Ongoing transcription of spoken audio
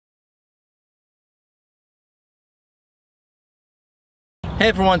Hey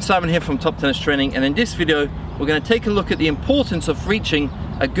everyone, Simon here from Top Tennis Training, and in this video we're going to take a look at the importance of reaching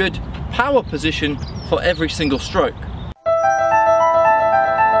a good power position for every single stroke.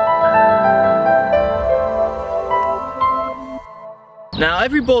 Now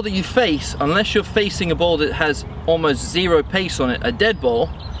every ball that you face, unless you're facing a ball that has almost zero pace on it, a dead ball,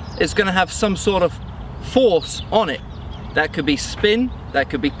 is going to have some sort of force on it. That could be spin,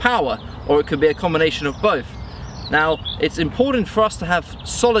 that could be power, or it could be a combination of both. Now, it's important for us to have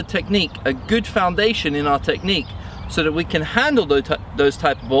solid technique, a good foundation in our technique, so that we can handle those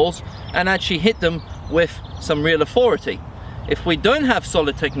type of balls and actually hit them with some real authority. If we don't have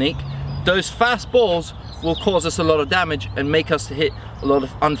solid technique, those fast balls will cause us a lot of damage and make us hit a lot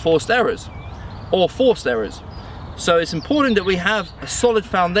of unforced errors or forced errors. So it's important that we have a solid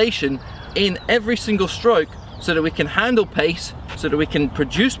foundation in every single stroke so that we can handle pace, so that we can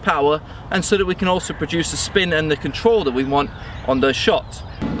produce power, and so that we can also produce the spin and the control that we want on those shots.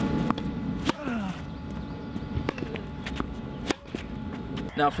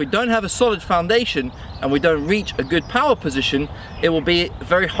 Now if we don't have a solid foundation and we don't reach a good power position, it will be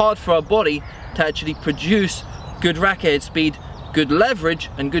very hard for our body to actually produce good racket head speed, good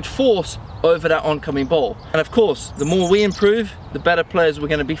leverage and good force over that oncoming ball. And of course, the more we improve, the better players we're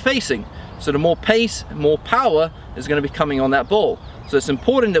going to be facing. So the more pace, more power is going to be coming on that ball. So it's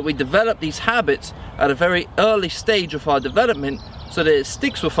important that we develop these habits at a very early stage of our development so that it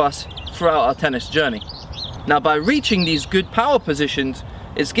sticks with us throughout our tennis journey. Now by reaching these good power positions,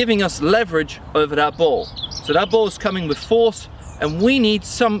 it's giving us leverage over that ball. So that ball is coming with force, and we need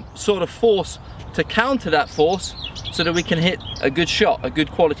some sort of force to counter that force so that we can hit a good shot, a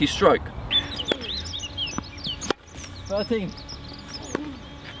good quality stroke. 13,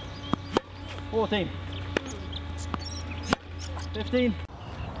 14, 15.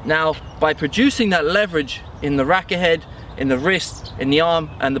 Now, by producing that leverage in the racket head, in the wrist, in the arm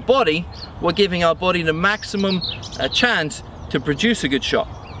and the body, we're giving our body the maximum chance to produce a good shot.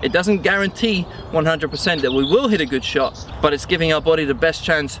 It doesn't guarantee 100% that we will hit a good shot, but it's giving our body the best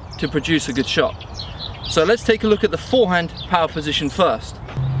chance to produce a good shot. So let's take a look at the forehand power position first.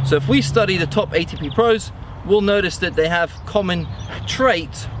 So if we study the top ATP pros, we'll notice that they have common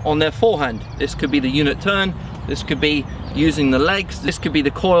traits on their forehand. This could be the unit turn, this could be using the legs, this could be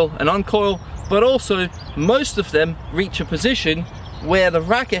the coil and uncoil, but also most of them reach a position where the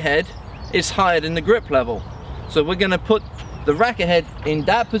racket head is higher than the grip level. So we're going to put the racket head in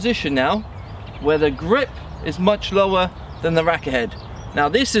that position now, where the grip is much lower than the racket head. Now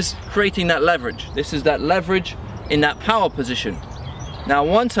this is creating that leverage. This is that leverage in that power position. Now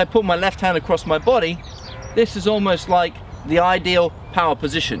once I put my left hand across my body, this is almost like the ideal power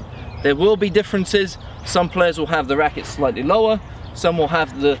position. There will be differences. Some players will have the racket slightly lower, some will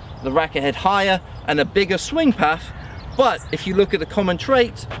have the racket head higher and a bigger swing path, but if you look at the common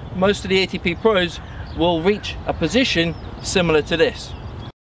traits, most of the ATP pros will reach a position similar to this.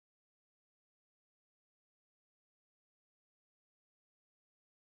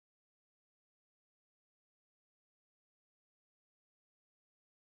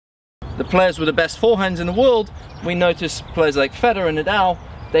 The players with the best forehands in the world, we notice players like Federer and Nadal,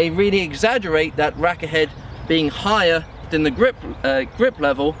 they really exaggerate that racket head being higher than the grip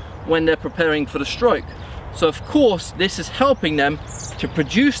level when they're preparing for the stroke. So of course this is helping them to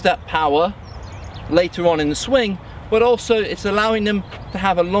produce that power later on in the swing, but also it's allowing them to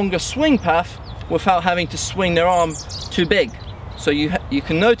have a longer swing path without having to swing their arm too big. So you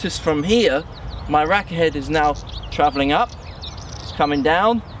can notice from here, my racket head is now traveling up, it's coming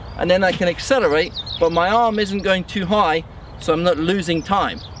down, and then I can accelerate, but my arm isn't going too high, so I'm not losing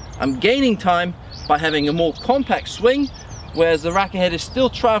time. I'm gaining time by having a more compact swing, whereas the racket head is still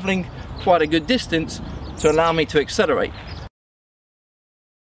traveling quite a good distance to allow me to accelerate.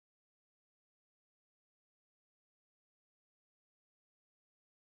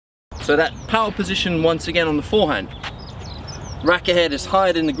 So that power position once again on the forehand. Racket head is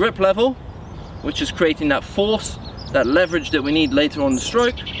higher than the grip level, which is creating that force, that leverage that we need later on the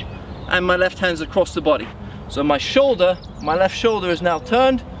stroke, and my left hand's across the body. So my left shoulder is now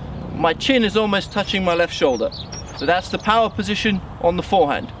turned, my chin is almost touching my left shoulder. So that's the power position on the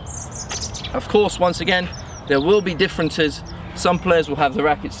forehand. Of course, once again, there will be differences. Some players will have the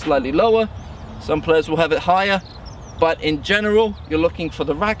racket slightly lower, some players will have it higher, but in general, you're looking for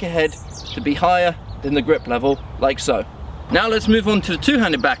the racket head to be higher than the grip level, like so. Now let's move on to the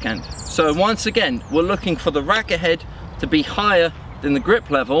two-handed backhand. So once again, we're looking for the racket head to be higher than the grip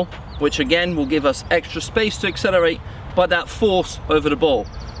level, which again will give us extra space to accelerate, but that force over the ball.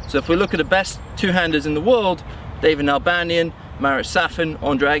 So if we look at the best two-handers in the world, David Nalbandian, Marat Safin,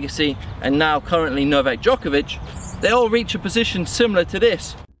 Andre Agassi, and now currently Novak Djokovic, they all reach a position similar to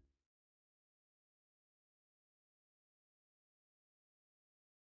this.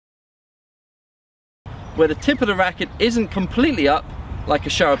 Where the tip of the racket isn't completely up like a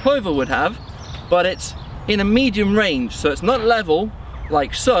Sharapova would have, but it's in a medium range, so it's not level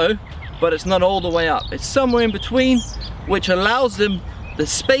like so, but it's not all the way up. It's somewhere in between, which allows them the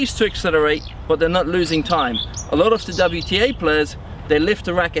space to accelerate, but they're not losing time. A lot of the WTA players, they lift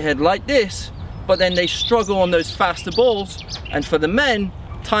the racket head like this, but then they struggle on those faster balls, and for the men,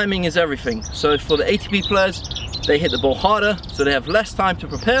 timing is everything. So for the ATP players, they hit the ball harder, so they have less time to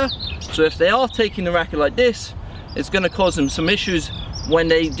prepare. So if they are taking the racket like this, it's going to cause them some issues when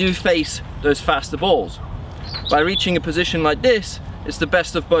they do face those faster balls. By reaching a position like this, it's the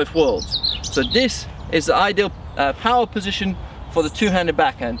best of both worlds. So this is the ideal power position for the two-handed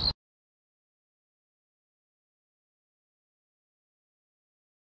backhand.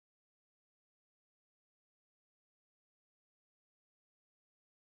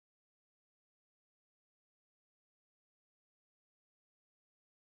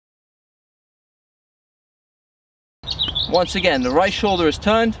 Once again, the right shoulder is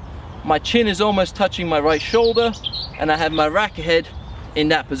turned, my chin is almost touching my right shoulder, and I have my racket head in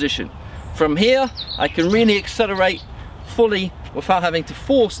that position. From here, I can really accelerate fully without having to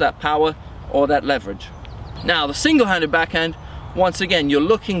force that power or that leverage. Now, the single-handed backhand, once again, you're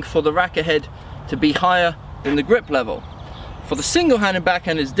looking for the racket head to be higher than the grip level. For the single-handed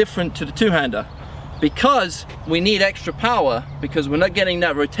backhand is different to the two-hander. Because we need extra power, because we're not getting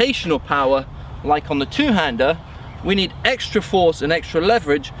that rotational power like on the two-hander, we need extra force and extra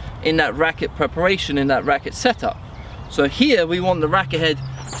leverage in that racket preparation, in that racket setup. So here we want the racket head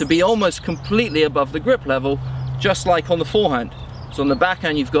to be almost completely above the grip level, just like on the forehand. So on the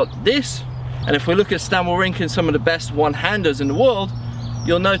backhand you've got this, and if we look at Stan Wawrinka and some of the best one-handers in the world,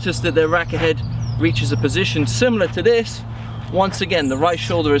 you'll notice that their racket head reaches a position similar to this. Once again, the right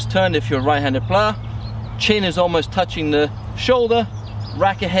shoulder is turned if you're a right-handed player, chin is almost touching the shoulder,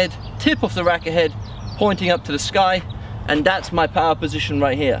 racket head, tip of the racket head pointing up to the sky, and that's my power position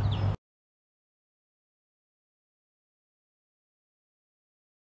right here.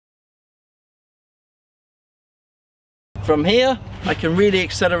 From here, I can really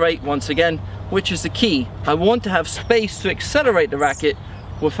accelerate once again, which is the key. I want to have space to accelerate the racket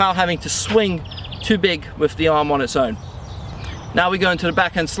without having to swing too big with the arm on its own. Now we go into the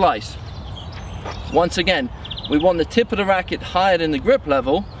backhand slice. Once again, we want the tip of the racket higher than the grip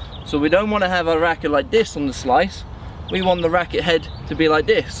level, so we don't want to have a racket like this on the slice. We want the racket head to be like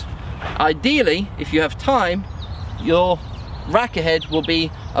this. Ideally, if you have time, your racket head will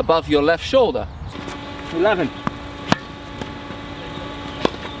be above your left shoulder. 11.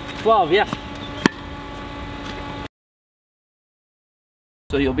 12, yeah.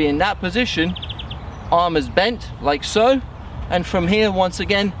 So you'll be in that position, arm is bent like so, and from here, once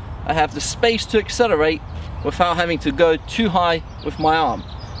again, I have the space to accelerate without having to go too high with my arm.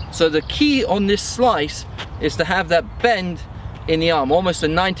 So the key on this slice is to have that bend in the arm, almost a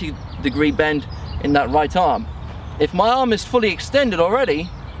 90-degree bend in that right arm. If my arm is fully extended already,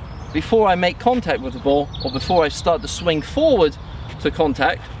 before I make contact with the ball, or before I start to swing forward to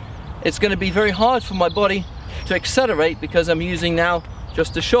contact, it's going to be very hard for my body to accelerate because I'm using now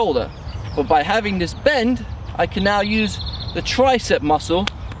just the shoulder. But by having this bend, I can now use the tricep muscle,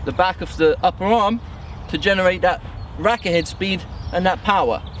 the back of the upper arm, to generate that racket head speed and that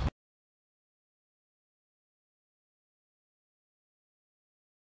power.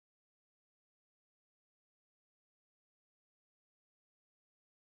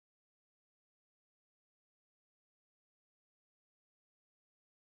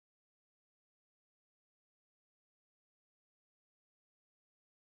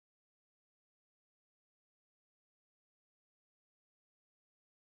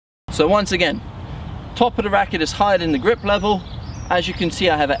 So once again, top of the racket is higher than the grip level. As you can see,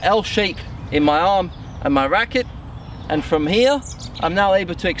 I have an L shape in my arm and my racket, and from here I'm now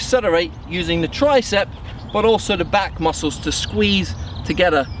able to accelerate using the tricep but also the back muscles to squeeze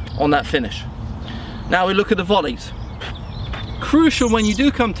together on that finish. Now we look at the volleys. Crucial when you do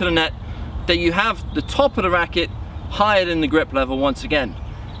come to the net that you have the top of the racket higher than the grip level once again.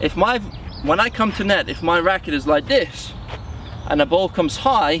 When I come to net, if my racket is like this and the ball comes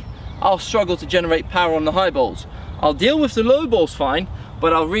high, I'll struggle to generate power on the high balls. I'll deal with the low balls fine,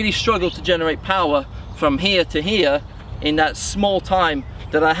 but I'll really struggle to generate power from here to here in that small time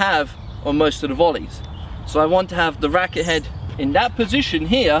that I have on most of the volleys. So I want to have the racket head in that position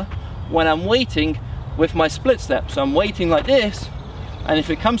here when I'm waiting with my split step. So I'm waiting like this, and if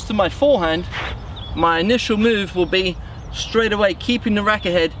it comes to my forehand, my initial move will be straight away keeping the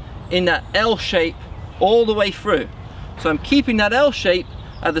racket head in that L shape all the way through. So I'm keeping that L shape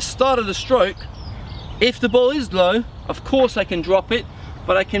at the start of the stroke. If the ball is low, of course I can drop it,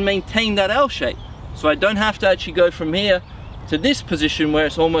 but I can maintain that L shape. So I don't have to actually go from here to this position where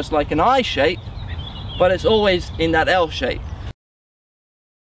it's almost like an I shape, but it's always in that L shape.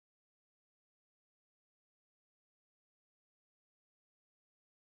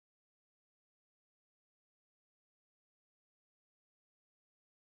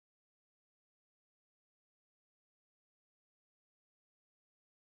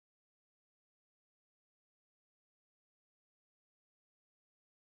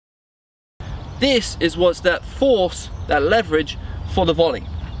 This is what's that force, that leverage for the volley.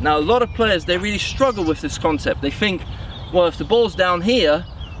 Now a lot of players, they really struggle with this concept. They think, well, if the ball's down here,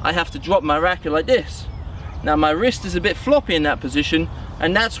 I have to drop my racket like this. Now my wrist is a bit floppy in that position,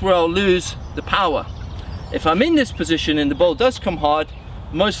 and that's where I'll lose the power. If I'm in this position and the ball does come hard,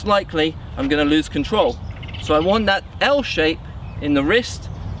 most likely I'm going to lose control. So I want that L shape in the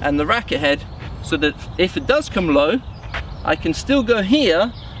wrist and the racket head, so that if it does come low, I can still go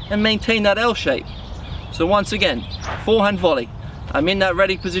here and maintain that L shape. So once again, forehand volley. I'm in that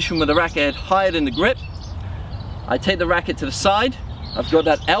ready position with the racket head higher than the grip. I take the racket to the side. I've got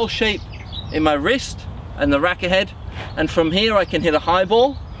that L shape in my wrist and the racket head. And from here I can hit a high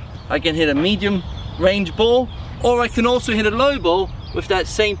ball, I can hit a medium range ball, or I can also hit a low ball with that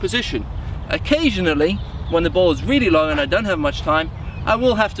same position. Occasionally, when the ball is really low and I don't have much time, I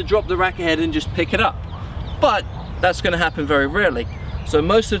will have to drop the racket head and just pick it up. But that's going to happen very rarely. So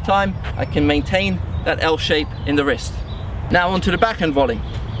most of the time I can maintain that L shape in the wrist. Now onto the backhand volley.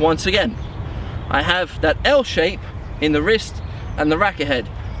 Once again, I have that L shape in the wrist and the racket head.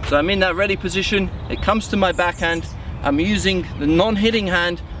 So I'm in that ready position, it comes to my backhand, I'm using the non-hitting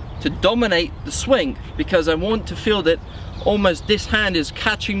hand to dominate the swing because I want to feel that almost this hand is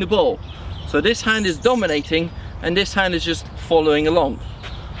catching the ball. So this hand is dominating and this hand is just following along.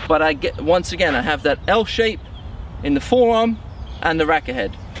 But once again, I have that L shape in the forearm and the racket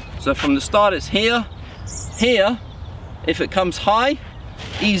head. So from the start it's here, here. If it comes high,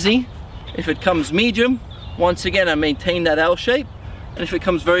 easy. If it comes medium, once again I maintain that L shape. And if it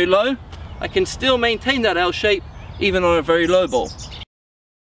comes very low, I can still maintain that L shape even on a very low ball.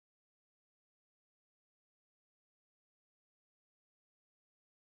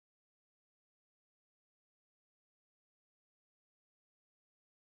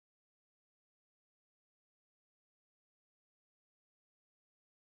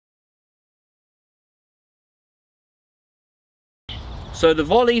 So the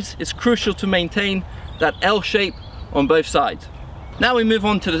volleys, it's crucial to maintain that L shape on both sides. Now we move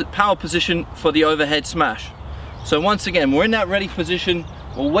on to the power position for the overhead smash. So once again, we're in that ready position,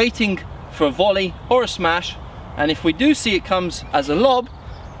 we're waiting for a volley or a smash, and if we do see it comes as a lob,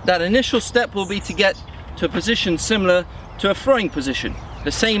 that initial step will be to get to a position similar to a throwing position.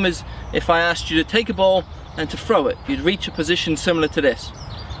 The same as if I asked you to take a ball and to throw it, you'd reach a position similar to this.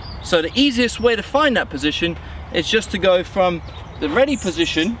 So the easiest way to find that position is just to go from the ready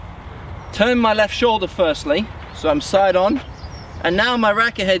position, turn my left shoulder firstly, so I'm side on, and now my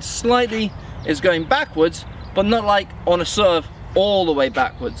racket head slightly is going backwards, but not like on a serve all the way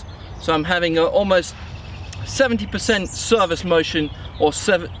backwards. So I'm having almost 70% service motion, or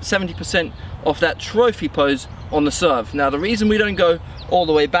 70% of that trophy pose on the serve. Now the reason we don't go all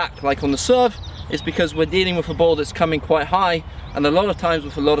the way back like on the serve is because we're dealing with a ball that's coming quite high and a lot of times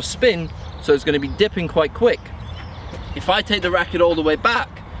with a lot of spin, so it's going to be dipping quite quick. If I take the racket all the way back,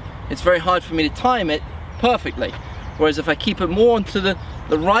 it's very hard for me to time it perfectly. Whereas if I keep it more onto the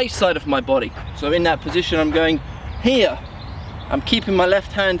right side of my body, so in that position I'm going here, I'm keeping my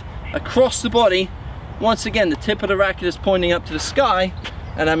left hand across the body. Once again, the tip of the racket is pointing up to the sky,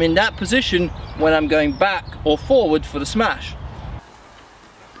 and I'm in that position when I'm going back or forward for the smash.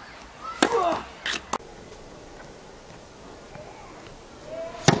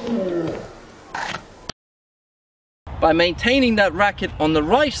 By maintaining that racket on the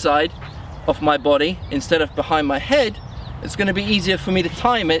right side of my body instead of behind my head, it's going to be easier for me to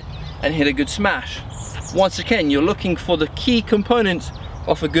time it and hit a good smash. Once again, you're looking for the key components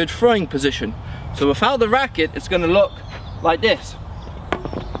of a good throwing position. So without the racket, it's going to look like this.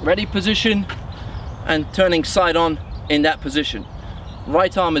 Ready position and turning side on in that position.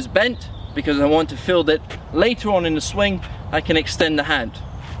 Right arm is bent because I want to feel that later on in the swing I can extend the hand.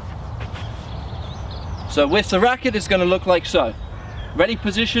 So with the racket it's going to look like so. Ready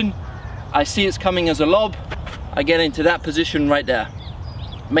position, I see it's coming as a lob, I get into that position right there.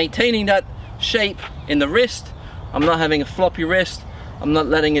 Maintaining that shape in the wrist, I'm not having a floppy wrist, I'm not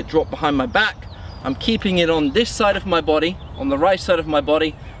letting it drop behind my back, I'm keeping it on this side of my body, on the right side of my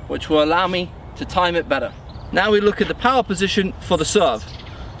body, which will allow me to time it better. Now we look at the power position for the serve.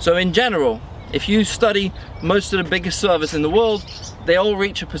 So in general, if you study most of the biggest servers in the world, they all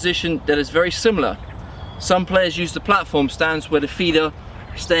reach a position that is very similar. Some players use the platform stance where the feet are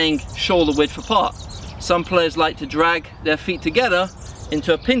staying shoulder width apart. Some players like to drag their feet together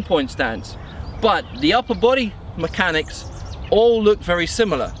into a pinpoint stance. But the upper body mechanics all look very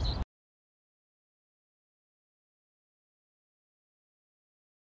similar.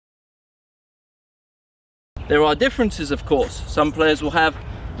 There are differences, of course. Some players will have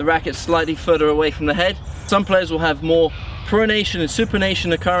the racket slightly further away from the head. Some players will have more pronation and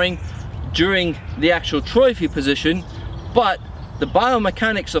supination occurring during the actual trophy position, but the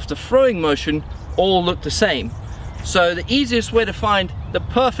biomechanics of the throwing motion all look the same. So the easiest way to find the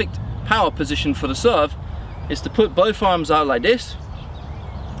perfect power position for the serve is to put both arms out like this.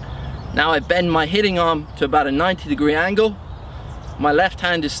 Now I bend my hitting arm to about a 90-degree angle. My left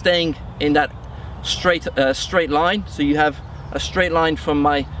hand is staying in that straight line, so you have a straight line from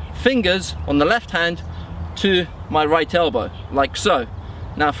my fingers on the left hand to my right elbow, like so.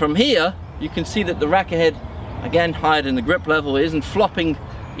 Now from here you can see that the racket head, again higher than the grip level, isn't flopping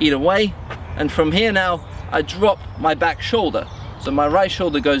either way, and from here now I drop my back shoulder, so my right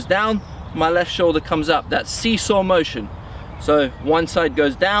shoulder goes down, my left shoulder comes up. That seesaw motion, so one side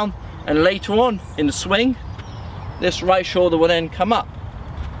goes down, and later on in the swing this right shoulder will then come up.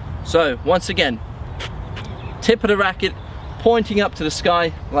 So once again, tip of the racket pointing up to the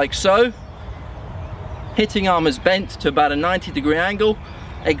sky like so, hitting arm is bent to about a 90-degree angle,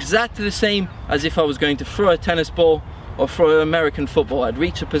 exactly the same as if I was going to throw a tennis ball or throw American football. I'd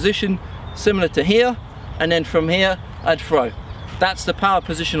reach a position similar to here, and then from here I'd throw. That's the power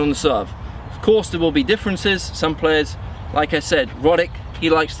position on the serve. Of course there will be differences. Some players, like I said, Roddick,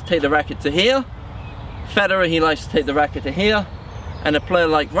 he likes to take the racket to here, Federer, he likes to take the racket to here, and a player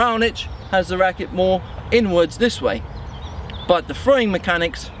like Raonic has the racket more inwards this way. But the throwing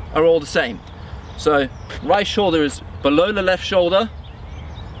mechanics are all the same. So right shoulder is below the left shoulder,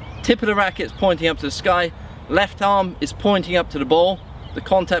 tip of the racket is pointing up to the sky, left arm is pointing up to the ball, the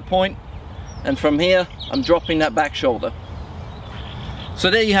contact point, and from here I'm dropping that back shoulder. So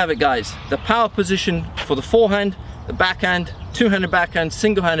there you have it, guys, the power position for the forehand, the backhand, two-handed backhand,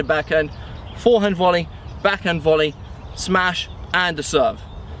 single-handed backhand, forehand volley, backhand volley, smash, and the serve.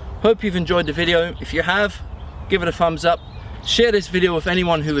 Hope you've enjoyed the video. If you have, give it a thumbs up, share this video with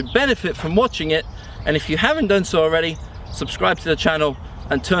anyone who would benefit from watching it, and if you haven't done so already, subscribe to the channel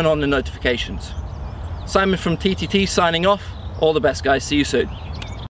and turn on the notifications. Simon from TTT signing off. All the best, guys. See you soon.